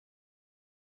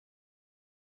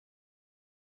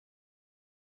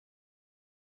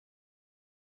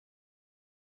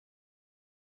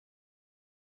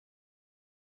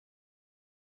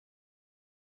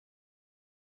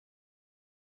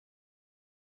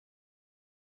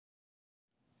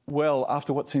Well,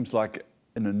 after what seems like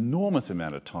an enormous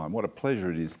amount of time, what a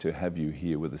pleasure it is to have you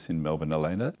here with us in Melbourne,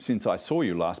 Elena. Since I saw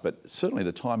you last, but certainly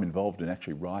the time involved in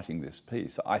actually writing this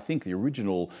piece, I think the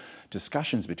original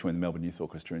discussions between the Melbourne Youth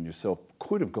Orchestra and yourself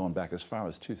could have gone back as far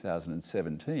as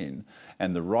 2017,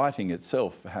 and the writing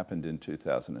itself happened in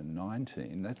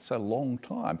 2019. That's a long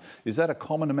time. Is that a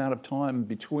common amount of time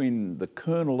between the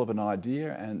kernel of an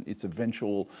idea and its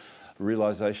eventual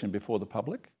realisation before the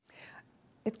public?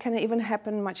 It can even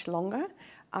happen much longer.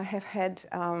 I have had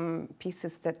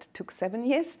pieces that took 7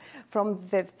 years from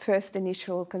the first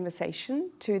initial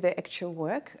conversation to the actual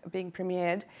work being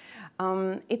premiered.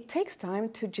 It takes time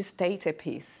to gestate a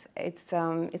piece. It's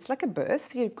like a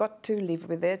birth. You've got to live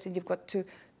with it, and you've got to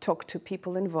talk to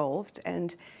people involved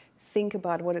and think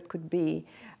about what it could be.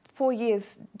 4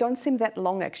 years don't seem that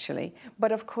long, actually,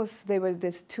 but of course there were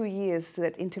these 2 years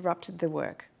that interrupted the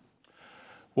work.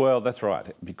 Well, that's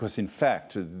right, because in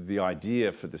fact, the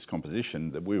idea for this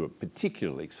composition that we were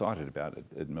particularly excited about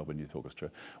at Melbourne Youth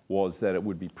Orchestra was that it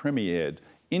would be premiered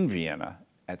in Vienna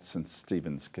at St.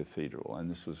 Stephen's Cathedral, and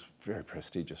this was very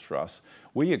prestigious for us.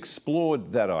 We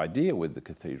explored that idea with the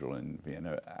cathedral in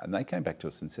Vienna, and they came back to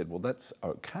us and said, well, that's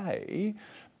okay,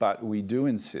 but we do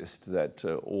insist that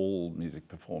all music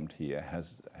performed here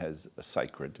has a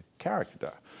sacred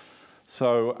character.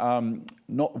 So,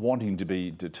 not wanting to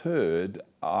be deterred,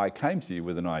 I came to you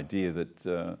with an idea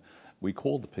that we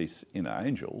called the piece Inner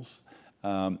Angels,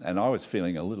 and I was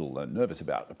feeling a little nervous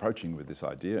about approaching with this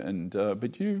idea,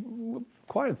 but you were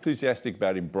quite enthusiastic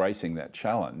about embracing that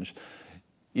challenge.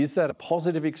 Is that a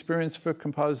positive experience for a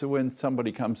composer when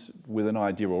somebody comes with an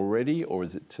idea already, or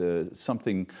is it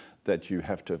something that you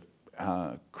have to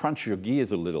crunch your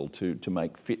gears a little to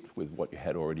make fit with what you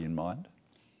had already in mind?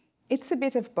 It's a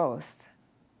bit of both.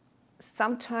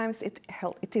 Sometimes it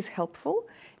is helpful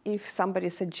if somebody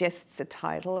suggests a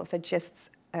title or suggests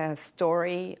a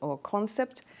story or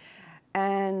concept,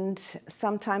 and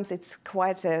sometimes it's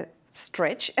quite a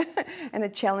stretch and a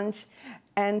challenge.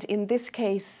 And in this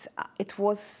case, it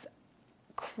was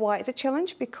quite a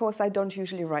challenge because I don't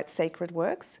usually write sacred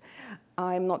works.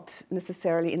 I'm not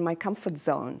necessarily in my comfort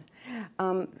zone.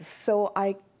 So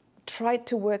I tried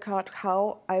to work out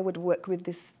how I would work with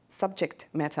this subject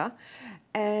matter,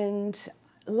 and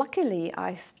luckily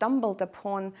I stumbled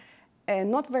upon a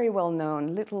not very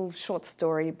well-known little short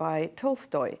story by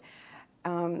Tolstoy,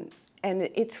 and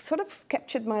it sort of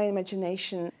captured my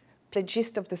imagination. The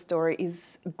gist of the story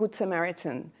is a Good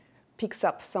Samaritan picks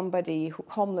up somebody,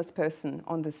 homeless person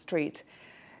on the street,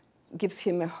 gives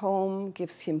him a home,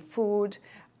 gives him food,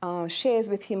 shares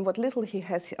with him what little he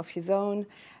has of his own,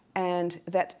 and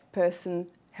that person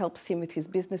helps him with his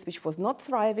business, which was not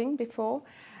thriving before.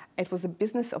 It was a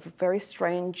business of very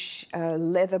strange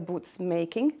leather boots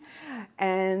making.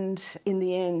 And in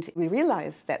the end, we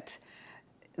realized that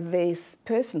this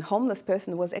person, homeless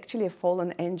person, was actually a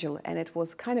fallen angel, and it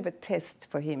was kind of a test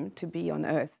for him to be on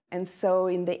earth. And so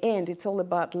in the end, it's all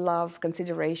about love,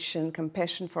 consideration,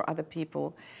 compassion for other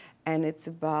people, and it's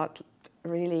about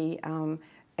really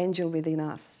angel within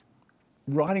us.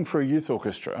 Writing for a youth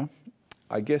orchestra,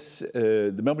 I guess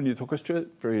the Melbourne Youth Orchestra,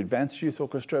 very advanced youth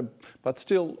orchestra, but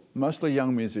still mostly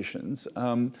young musicians.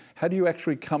 How do you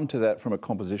actually come to that from a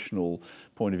compositional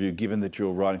point of view, given that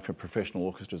you're writing for professional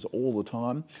orchestras all the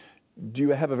time? Do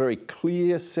you have a very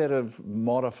clear set of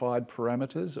modified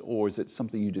parameters, or is it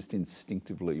something you just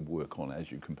instinctively work on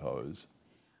as you compose?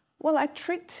 Well, I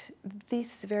treat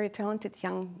these very talented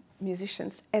young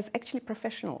musicians as actually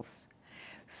professionals.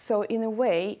 So in a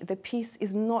way, the piece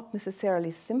is not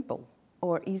necessarily simple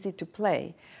or easy to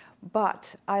play,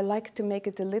 but I like to make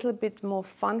it a little bit more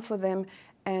fun for them.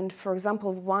 And for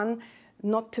example,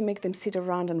 not to make them sit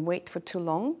around and wait for too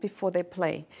long before they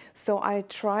play. So I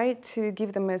try to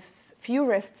give them as few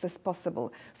rests as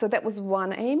possible. So that was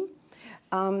one aim,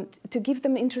 to give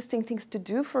them interesting things to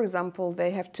do. For example,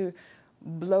 they have to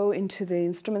blow into the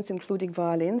instruments, including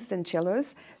violins and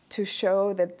cellos, to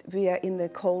show that we are in the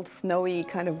cold, snowy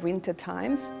kind of winter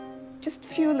times. Just a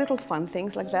few little fun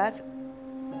things like that.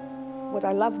 What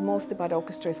I love most about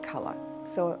orchestra is color.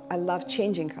 So I love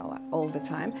changing color all the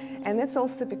time. And that's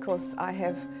also because I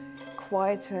have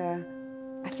quite a,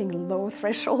 I think, low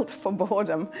threshold for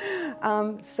boredom.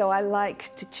 So I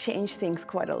like to change things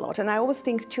quite a lot. And I always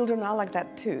think children are like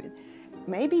that too.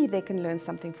 Maybe they can learn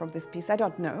something from this piece, I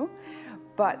don't know.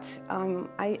 But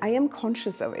I am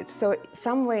conscious of it. So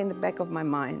somewhere in the back of my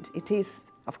mind, it is,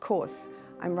 of course,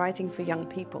 I'm writing for young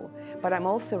people, but I'm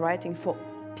also writing for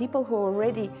people who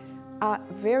already are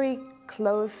very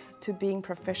close to being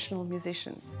professional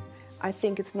musicians. I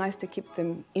think it's nice to keep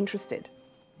them interested.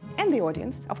 And the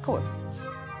audience, of course.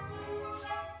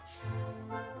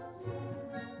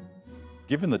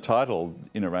 Given the title,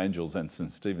 Inner Angels and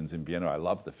St. Stephen's in Vienna, I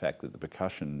love the fact that the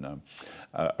percussion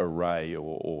array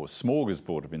or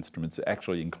smorgasbord of instruments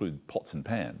actually include pots and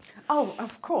pans. Oh,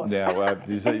 of course. Now,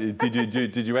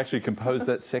 did you actually compose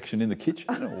that section in the kitchen?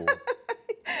 Or?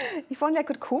 If only I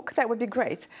could cook, that would be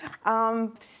great.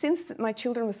 Since my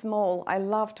children were small, I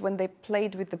loved when they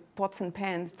played with the pots and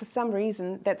pans. For some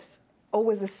reason, that's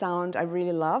always a sound I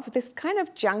really love, this kind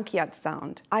of junkyard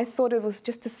sound. I thought it was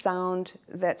just a sound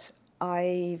that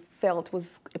I felt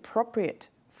was appropriate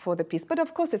for the piece. But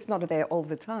of course, it's not there all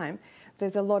the time.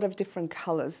 There's a lot of different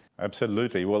colours.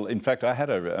 Absolutely. Well, in fact, I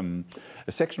had a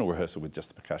sectional rehearsal with just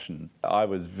the percussion. I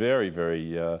was very,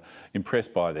 very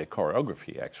impressed by their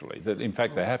choreography, actually. That, in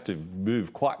fact, they have to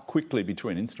move quite quickly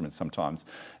between instruments sometimes.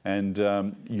 And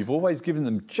you've always given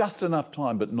them just enough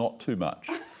time, but not too much.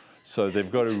 So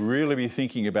they've got to really be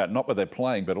thinking about not what they're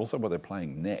playing, but also what they're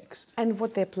playing next. And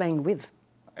what they're playing with.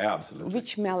 Absolutely.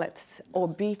 Which mallets or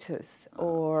beaters,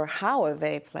 or how are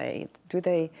they played? Do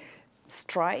they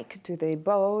strike? Do they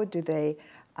bow? Do they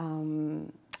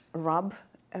rub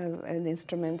an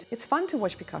instrument? It's fun to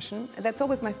watch percussion. That's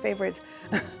always my favorite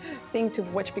thing, to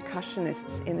watch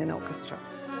percussionists in an orchestra.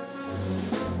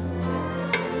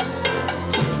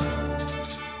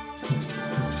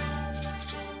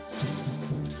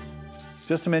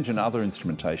 Just to mention other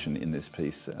instrumentation in this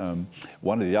piece,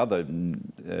 one of the other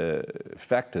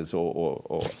factors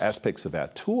or aspects of our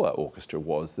tour orchestra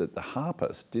was that the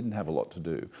harpist didn't have a lot to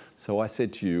do. So I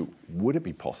said to you, would it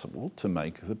be possible to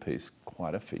make the piece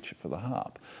quite a feature for the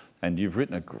harp? And you've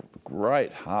written a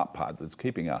great harp part that's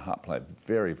keeping our harp player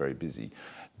very, very busy.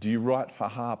 Do you write for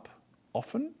harp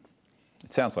often?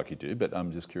 It sounds like you do, but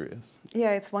I'm just curious.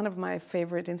 Yeah, it's one of my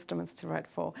favorite instruments to write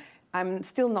for. I'm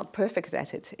still not perfect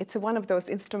at it. It's one of those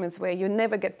instruments where you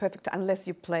never get perfect unless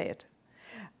you play it.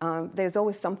 There's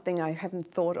always something I haven't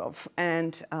thought of,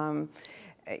 and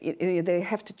they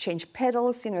have to change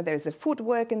pedals. You know, there's a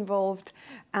footwork involved,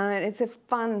 and it's a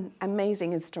fun,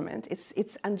 amazing instrument.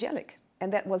 It's angelic,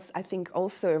 and that was, I think,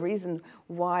 also a reason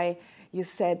why you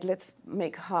said let's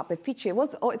make harp a feature.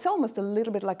 It's almost a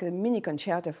little bit like a mini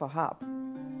concerto for harp.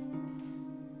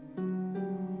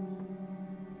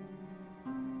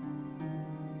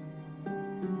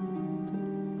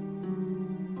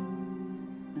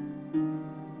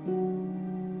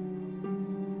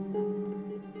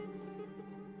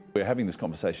 We're having this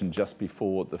conversation just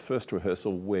before the first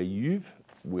rehearsal where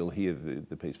will hear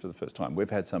the piece for the first time. We've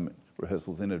had some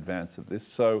rehearsals in advance of this,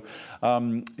 so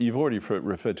you've already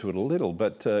referred to it a little,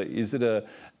 but is it a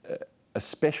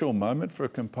special moment for a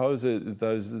composer,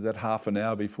 that half an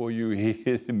hour before you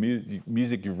hear the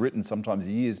music you've written sometimes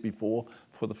years before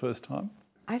for the first time?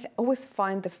 I always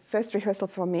find the first rehearsal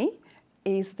for me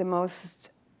is the most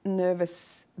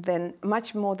nervous,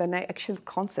 much more than the actual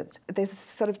concert. There's a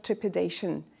sort of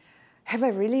trepidation. Have I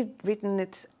really written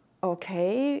it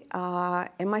okay?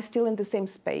 Am I still in the same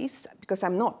space? Because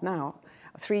I'm not now.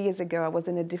 3 years ago, I was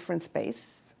in a different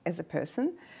space as a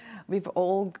person. We've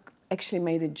all actually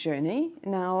made a journey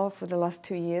now for the last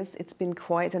 2 years. It's been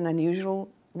quite an unusual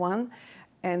one,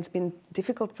 and it's been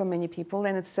difficult for many people,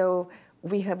 and so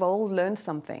we have all learned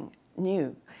something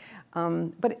new.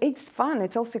 But it's fun.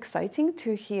 It's also exciting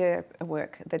to hear a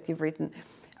work that you've written.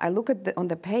 I look at on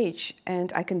the page,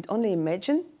 and I can only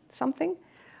imagine something,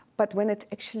 but when it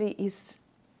actually is,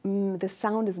 the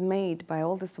sound is made by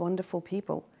all these wonderful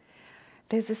people,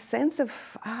 there's a sense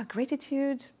of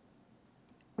gratitude,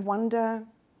 wonder,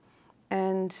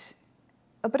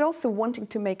 but also wanting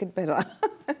to make it better.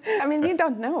 I mean, we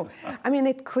don't know. I mean,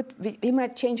 we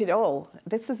might change it all.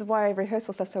 This is why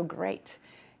rehearsals are so great.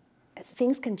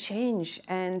 Things can change,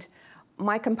 and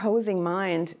my composing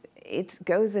mind, it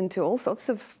goes into all sorts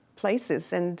of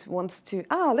places and wants to,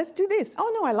 let's do this.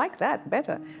 Oh no, I like that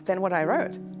better than what I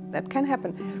wrote. That can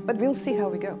happen, but we'll see how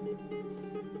we go.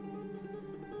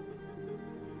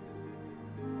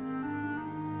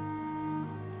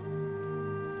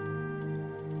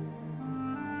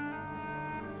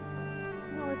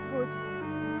 No, it's good.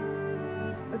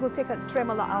 But we'll take a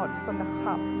tremolo out from the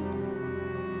harp.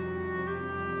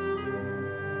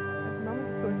 At the moment,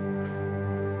 it's good.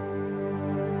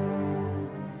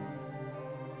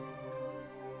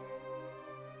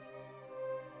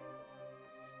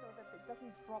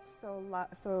 Drop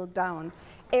so down.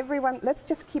 Everyone, let's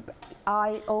just keep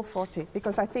I all 40,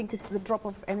 because I think it's the drop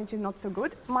of energy not so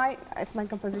good. It's my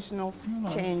compositional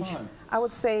change. I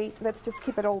would say let's just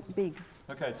keep it all big.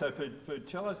 Okay, so for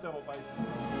cello's double bass.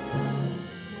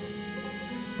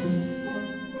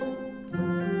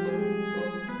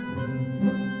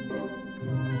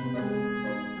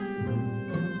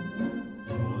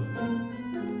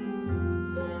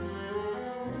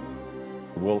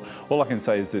 Well, all I can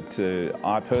say is that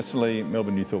I personally,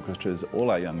 Melbourne Youth Orchestras,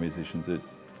 all our young musicians are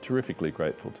terrifically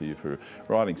grateful to you for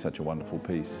writing such a wonderful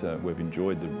piece. We've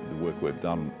enjoyed the work we've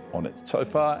done on it so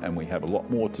far, and we have a lot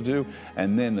more to do,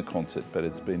 and then the concert. But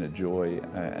it's been a joy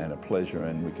and a pleasure,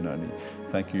 and we can only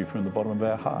thank you from the bottom of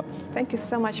our hearts. Thank you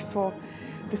so much for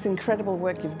this incredible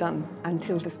work you've done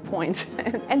until this point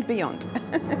and beyond.